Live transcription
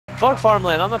Fuck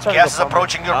farmland. I'm not trying Gas to is go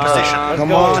approaching your position. Come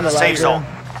Go to on, the safe zone.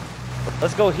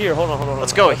 Let's go here. Hold on.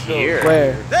 Let's go here.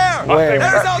 Where? There! Where?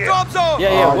 There's our drop zone!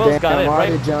 Yeah, Oh, Will's got damn, it, I right?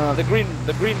 already jumped.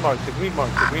 The green mark.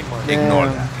 Ignore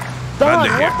Damn. that. Don,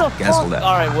 Under what here. the Cancel fuck? that.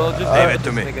 Alright, Will, just Leave it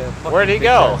to me. Where'd he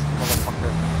go?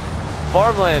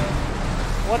 Farmland.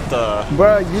 What the?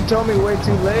 Bro, you told me way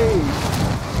too late.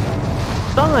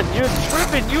 Don, you're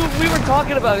tripping. We were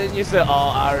talking about it and you said, oh,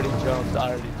 I already jumped.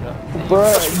 And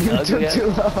Bro, fucking you ugly took too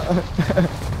long.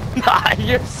 Nah,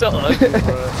 you're so ugly,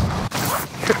 bro.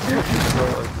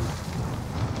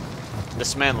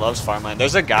 This man loves farmland.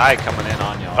 There's a guy coming in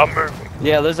on y'all. I'm moving.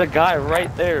 Yeah, there's a guy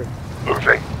right there.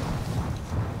 Moving.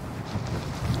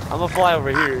 I'm gonna fly over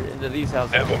here into these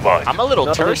houses. Never mind. I'm a little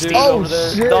Another thirsty. dude Oh, over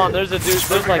there. shit. Don, there's a dude. There's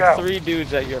Moving like out. 3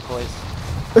 dudes at your place.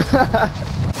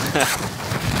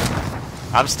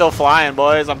 I'm still flying,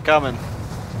 boys. I'm coming.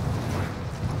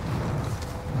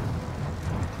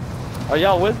 Are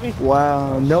y'all with me?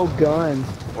 Wow, no guns.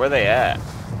 Where they at?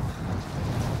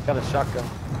 Got a shotgun.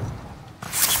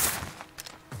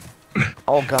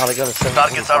 Oh god, I got a 7.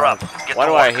 Targets are up. Get Why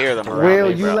to do I work. hear them around Will,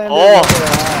 me, you bro? landed Oh, over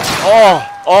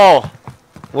that. oh,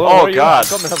 Well, Oh, where you God.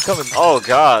 at? I'm coming. oh,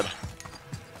 God.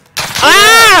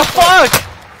 Ah, fuck!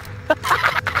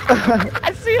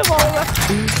 I see him all around.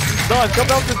 Don, come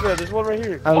out this way. There's one right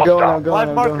here. I'm going.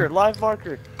 Live marker, live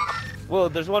marker. Well,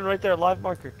 there's one right there, live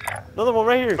marker. Another one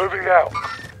right here. Moving out.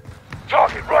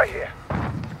 Target right here.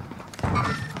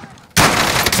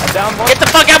 Down one. Get the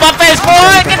fuck out my face,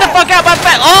 boy! Get the fuck out my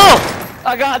face! Oh!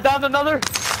 I got down another.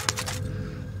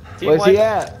 Team Where's he wipe.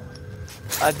 at?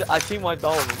 I team wiped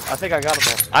all of them. I think I got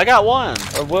them I got one.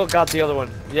 all. Or Will got the other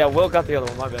one. Yeah, Will got the other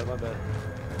one. My bad.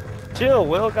 Chill,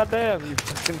 Will. Goddamn. You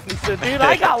fucking dude,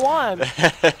 I got one.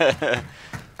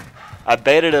 I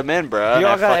baited him in, bro. Y'all and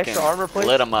I got fucking extra armor plates?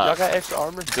 Lit him Y'all up. got extra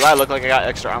armor? Do I look like I got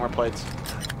extra armor plates?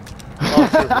 Oh,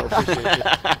 sure, bro. Appreciate you.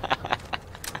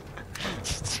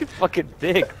 You fucking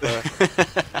dick, bro.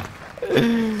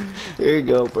 Here you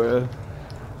go, bro.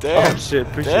 Damn. Oh shit,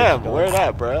 appreciate Damn, you. where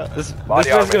that, bro? This Body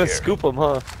guy's armor gonna here. scoop him,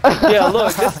 huh? Yeah,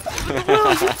 look. This, Will,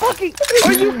 you fucking.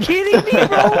 Are you kidding me,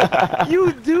 bro?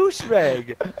 You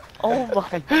douchebag. Oh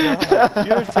my god.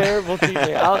 You're a terrible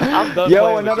teammate. I'm done. Yo,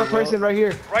 playing with another you, bro. person right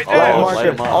here. Right Oh, there. light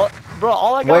him up. Bro,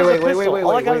 all I got is a pistol.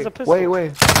 All I got is a pistol.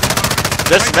 Wait.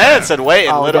 This man said wait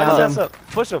and Oh, lit him down. up. That's up.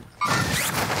 Push him.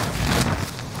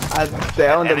 I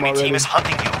downed him Enemy already. team is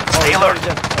hunting you. Oh, Stay he's alert. already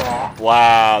dead.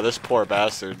 Wow, this poor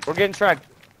bastard. We're getting tracked.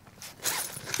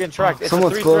 Getting tracked. It's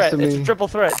Someone's a 3 close threat. to It's a me. triple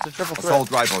threat. It's a triple threat.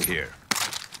 Assault rifle here.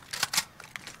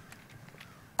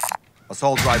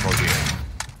 Assault rifle here.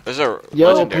 There's a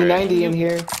Yo, legendary. P90 in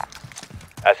here.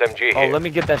 SMG Oh, here. let me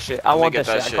get that shit. I Let me want get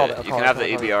that shit. I called it. I You called can it, have I the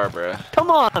called it. EBR, bro.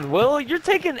 Come on, Will. You're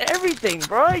taking everything,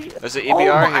 bro. There's an Oh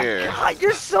EBR my here. God,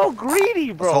 you're so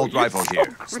greedy, bro. Assault You're rifle so here.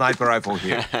 greedy. Sniper rifle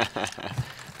here.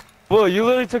 Will, you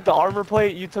literally took the armor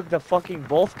plate, you took the fucking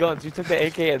both guns, you took the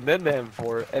AK and then the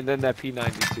M4, and then that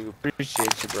P92.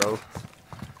 Appreciate you, bro.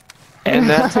 And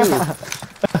that too.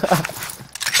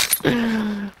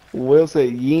 Will said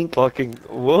yink. Fucking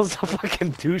Will's a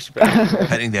fucking douchebag.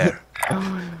 Heading there.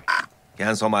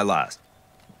 Cancel my last.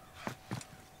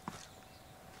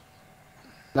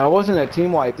 Now, it wasn't a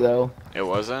team wipe, though. It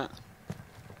wasn't?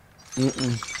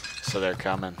 Mm-mm. So they're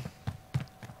coming.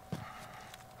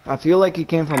 I feel like he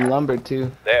came from lumber,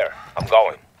 too. There. I'm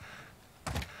going.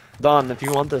 Don, if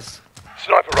you want this.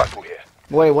 Sniper rifle here.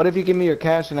 Wait, what if you give me your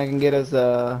cash and I can get us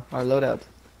our loadout?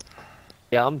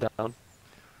 Yeah, I'm down.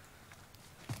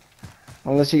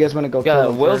 Unless you guys want to go Yeah,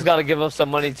 kill him Will's first. got to give up some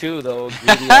money too, though.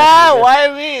 greedy ass Ah, nigga.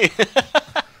 why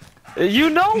me? You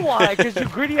know why? Because you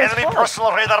greedy as Enemy fuck.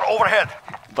 personal radar overhead.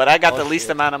 But I got Oh, the least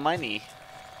shit. amount of money.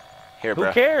 Here, Who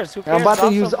bro. cares? Who cares? I'm about to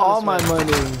Drop use some all this my way.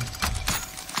 money.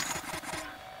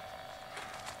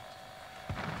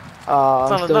 It's I'm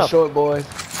not still enough. short, boy.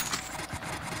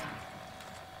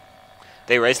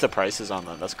 They raised the prices on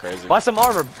them. That's crazy. Buy some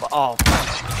armor. Oh,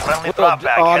 Friendly What drop the-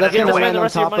 back. Oh, Headed that's Get your gonna the way. land the on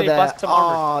rest of your top of money, buy that. some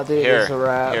armor. Oh, dude, Here, it's a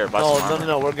wrap. here, buy no, some armor.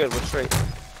 no, we're good. We're straight.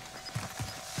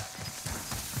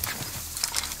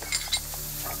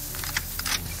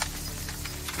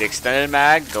 The extended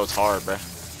mag goes hard, bro.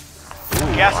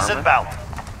 Gas is armor. inbound.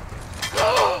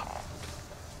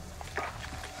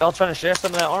 Y'all trying to share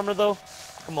some of that armor though?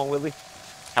 Come on, Willie.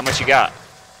 How much you got?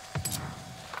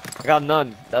 I got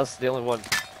none. That's the only one.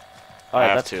 I Alright,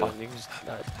 have that's two. fine. You can just,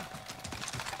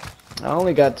 I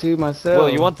only got 2 myself. Well,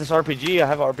 you want this RPG? I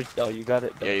have RPG. Oh, you got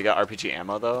it. Yeah, you got RPG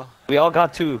ammo though. We all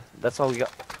got 2. That's all we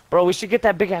got. Bro, we should get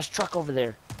that big ass truck over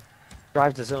there.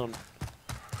 Drive the zone.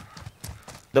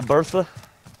 The Bertha?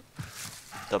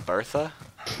 The Bertha?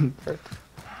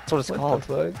 That's what it's What called.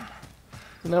 the fuck?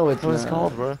 No, it's That's what it's not.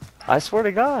 called, bro. I swear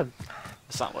to God.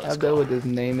 That's not what it's I've dealt called. with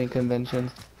this naming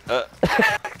conventions.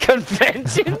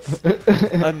 Conventions?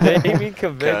 A naming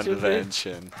convention?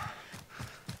 Convention.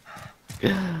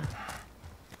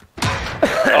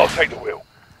 I'll take the wheel.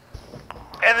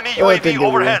 Enemy Oh, I think UAV it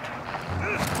overhead.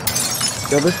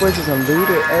 Yo, this place is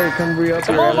unlooted. Hey, come re-up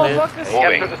Come your on, ammo. motherfuckers.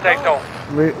 Get to the safe zone.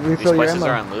 These Refill your places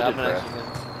are ammo. unlooted, I'm bro. actually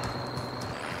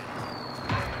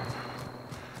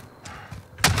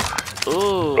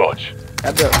Ooh. Dodge.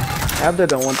 Abda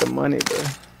don't want the money, bro.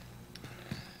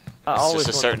 I It's always just a want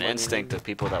the certain money, instinct nigga. of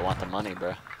people that want the money,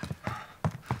 bro.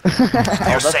 You're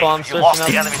that's safe. why I'm You lost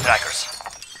searching the up- enemy trackers.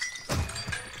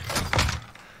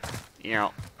 You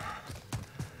know.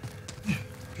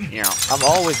 You know. I'm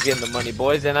always getting the money,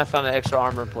 boys, and I found an extra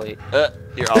armor plate.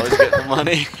 You're always getting the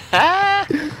money.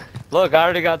 Look, I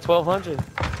already got 1,200.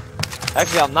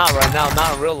 Actually, I'm not right now.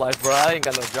 Not in real life, bro. I ain't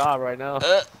got no job right now.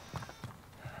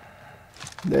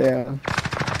 Yeah.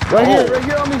 Right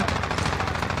here on me.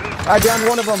 I downed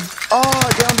one of them. Oh,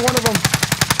 I downed one of them.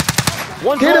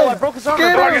 One Get goal, him! I broke his armor.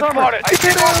 Get Broke him! his armor.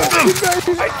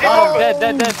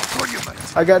 Dead.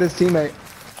 I got his teammate.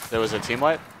 There was a team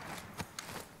wipe?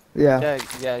 Yeah.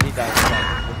 Yeah, he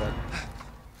died.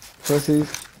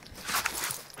 Pussies.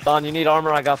 Don, you need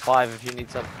armor? I got 5 if you need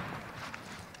some.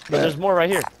 But Yeah. there's more right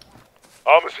here.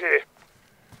 Armor's here.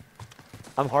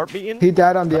 I'm heart beating. He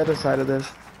died on the other side of this.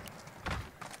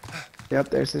 Yep,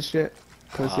 there's his shit.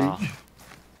 Pussy.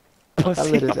 I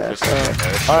lit his ass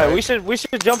up. All right, we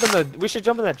should jump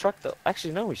in that truck though.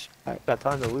 Actually, no, we should. I got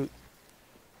time to loot.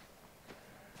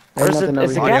 Ain't Is nothing the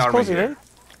over here. gas Armor closing here. in?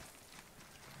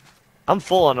 I'm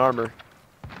full on armor.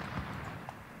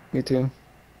 Me too.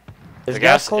 The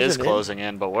gas closing is in? closing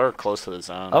in, but we're close to the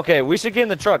zone. Okay, we should get in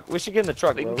the truck. We should get in the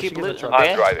truck. We bro. can keep should get in the looting. truck.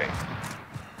 I'm driving.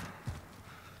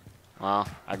 Well,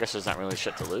 I guess there's not really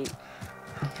shit to loot.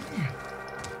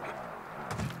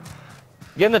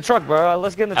 Get in the truck, bro.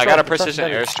 Let's get in the I truck. got a The truck's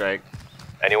precision better. airstrike.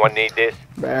 Anyone need this?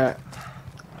 Bah.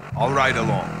 I'll ride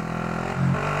along.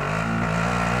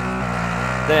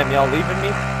 Damn, y'all leaving me?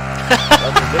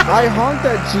 I honked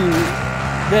at you.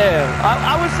 Damn,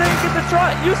 I was saying get the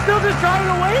truck. You still just driving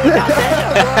away?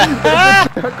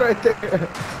 Goddamn. Truck right there.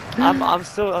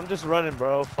 I'm just running,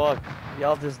 bro. Fuck.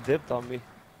 Y'all just dipped on me.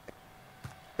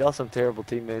 Y'all some terrible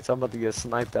teammates. I'm about to get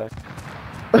sniped at.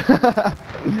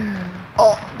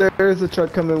 Oh, there's a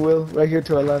truck coming, Will. Right here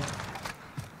to our left.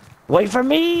 Wait for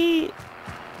me!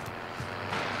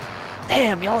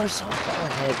 Damn, y'all are so far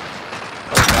ahead.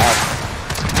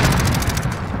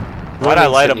 Why'd I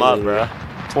light him up, bro?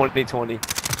 2020.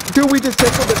 Dude, we just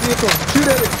circled the vehicle. Shoot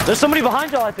at it. There's somebody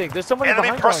behind y'all, I think. There's somebody Enemy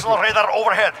behind y'all. personal radar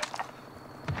overhead.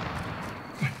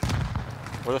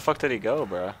 Where the fuck did he go,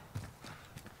 bro?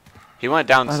 He went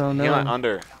down. I don't He went know.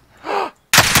 under. Enemy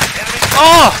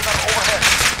Oh! radar overhead.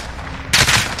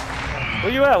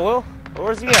 Where you at, Will?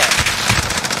 Where's he at?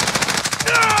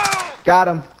 Got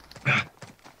him.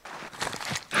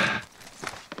 I'm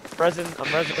resin.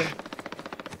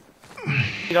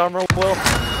 Need armor, Will?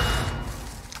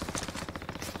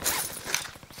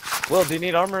 Will, do you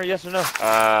need armor, yes or no?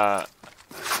 I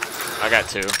got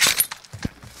 2. Does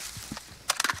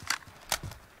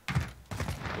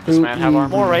this man have armor?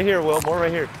 More right here, Will. More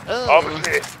right here. Armor's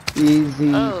here.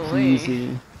 Easy Oh, wait.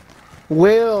 peasy.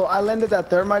 Will, I landed that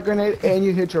thermite grenade and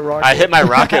you hit your rocket. I hit my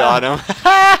rocket on him.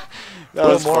 That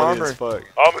was more funny armor. as fuck.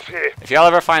 Armor's here. If y'all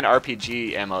ever find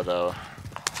RPG ammo, though.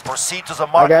 Proceed to the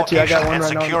marked got you, I location got one and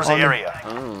right now secure the on me. area. Oh.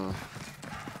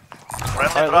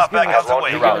 Friendly Alright, let's drop get back in has the the truck.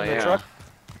 way. You Right, get in the yeah. truck?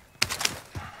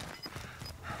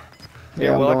 Yeah,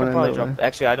 Yeah, I'm well, I going can in probably that jump. way.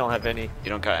 Actually, I don't have any. You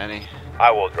don't got any?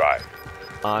 I will drive.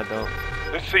 I don't.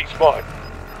 This seat's mine.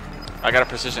 I got a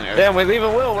precision air. Damn, we're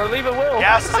leaving Will. We're leaving Will.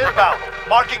 Gas is inbound.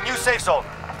 Marking new safe zone.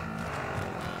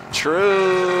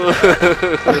 True.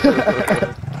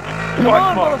 Come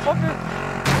on, motherfucker.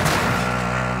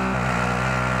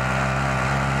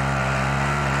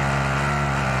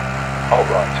 All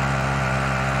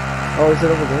right. Oh, is it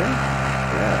over there?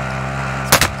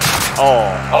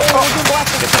 Oh.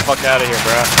 Get the fuck out of here,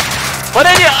 bro. What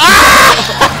did you? Ah!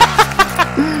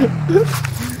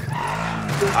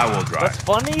 I will drive. That's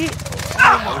funny.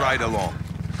 I'll ride along.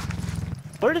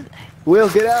 Where did... Will,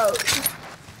 get out.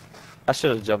 I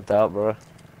should have jumped out, bro.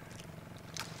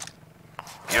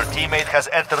 Your teammate has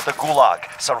entered the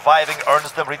gulag. Surviving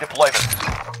earns them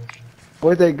redeployment.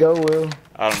 Where'd they go, Will?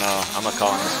 I don't know. I'm gonna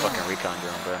call in this fucking recon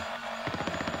drone, bro.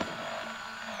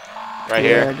 Right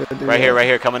Yeah, here. go do Right here, that. right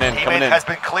here. Coming in. Coming Teammate in. has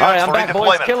been cleared All right, I'm for back,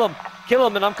 boys. redeployment. Kill him. Kill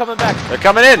him, and I'm coming back. They're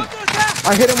coming in.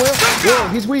 I hit him, Will. Will,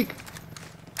 he's weak.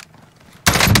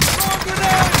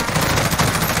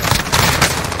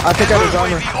 I took out his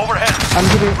armor. UAV overhead.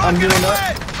 I'm healing up.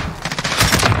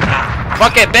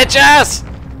 Fuck it, bitch ass!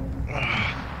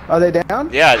 Are they down?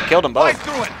 Yeah, I killed them both. Fight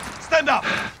through it. Stand up.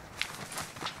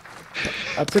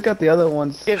 I took out the other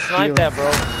ones. Get sniped at, bro.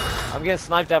 I'm getting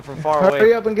sniped at from far Hurry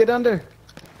away. up and get under.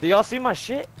 Do y'all see my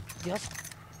shit? Y'all see...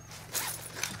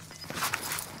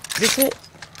 Is this it?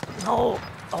 No.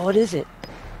 Oh, it is it.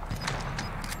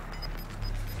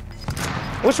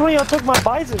 Which one of y'all took my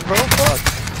bison, bro? Fuck.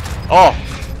 Oh,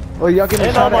 Well, y'all getting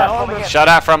And all shot my at. armor. shot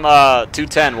out from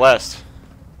 210 west.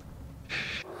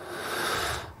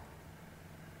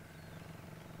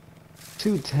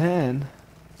 210.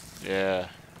 Yeah.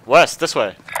 West, this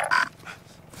way.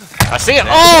 I see it.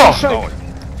 Oh! Airstrike.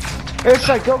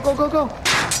 Airstrike. Go, go, go, go.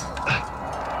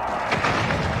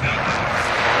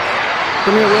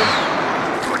 Come here, Will.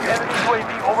 Enemy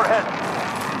UAV overhead.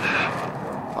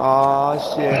 Aw,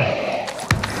 shit.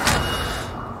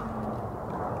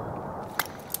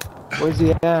 Where's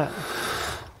he at?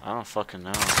 I don't fucking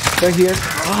know. They're here.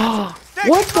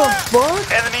 What the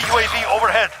fuck? Enemy UAV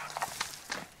overhead.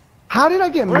 How did I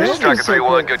get missed? Striker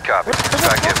 3-1, good copy.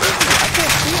 Back in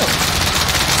there.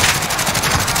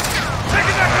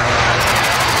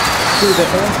 Dude, the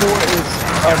M4 is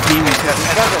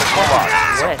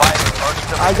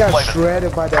I got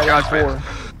shredded by that M4.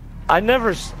 I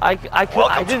never... I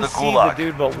Welcome to didn't the see Gulag. the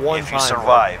dude but one If time. you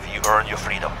survive, you earn your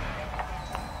freedom.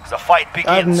 The fight begins.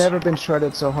 I've never been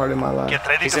shredded so hard in my life. Get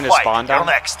ready He's to in his fight. spawn You're down.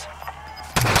 next.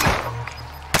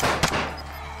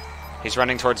 He's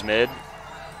running towards mid.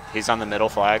 He's on the middle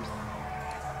flag.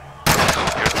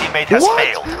 Your teammate has What?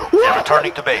 failed. What? They're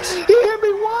returning to base. He hit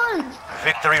me once!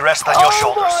 Victory rests on your Oh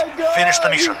shoulders. my God. Finish the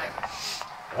mission.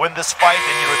 Win this fight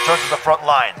and you return to the front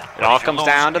line. It all comes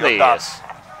down to these.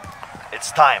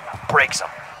 It's time. Break some.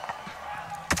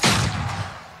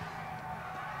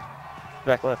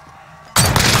 Back left.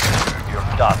 You're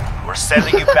done. We're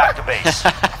sending you back to base.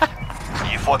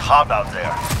 You fought hard out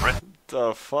there.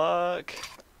 The fuck?